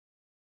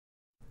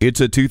It's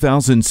a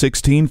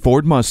 2016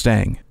 Ford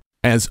Mustang.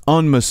 As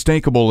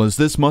unmistakable as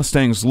this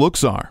Mustang's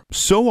looks are,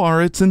 so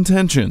are its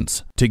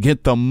intentions to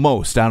get the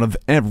most out of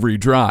every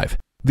drive.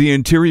 The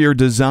interior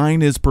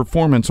design is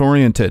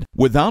performance-oriented,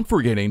 without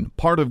forgetting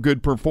part of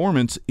good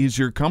performance is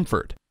your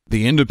comfort.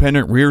 The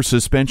independent rear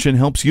suspension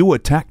helps you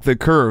attack the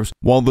curves,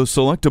 while the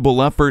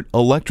selectable effort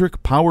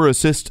electric power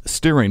assist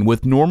steering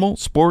with normal,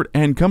 sport,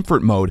 and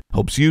comfort mode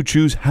helps you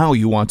choose how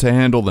you want to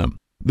handle them.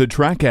 The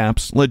track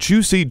apps let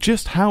you see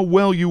just how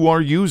well you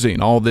are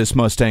using all this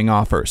Mustang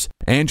offers,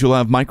 and you'll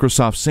have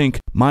Microsoft Sync,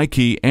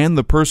 MyKey, and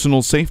the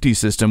personal safety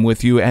system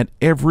with you at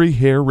every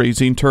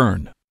hair-raising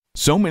turn.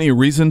 So many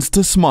reasons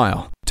to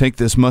smile. Take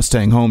this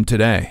Mustang home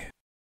today.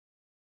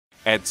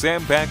 At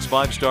Sam Pack's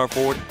 5-Star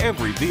Ford,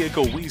 every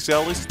vehicle we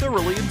sell is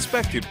thoroughly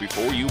inspected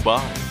before you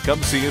buy.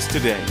 Come see us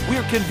today.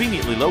 We're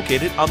conveniently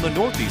located on the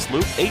Northeast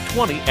Loop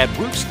 820 at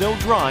Root Snow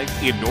Drive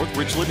in North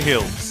Richland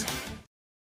Hills.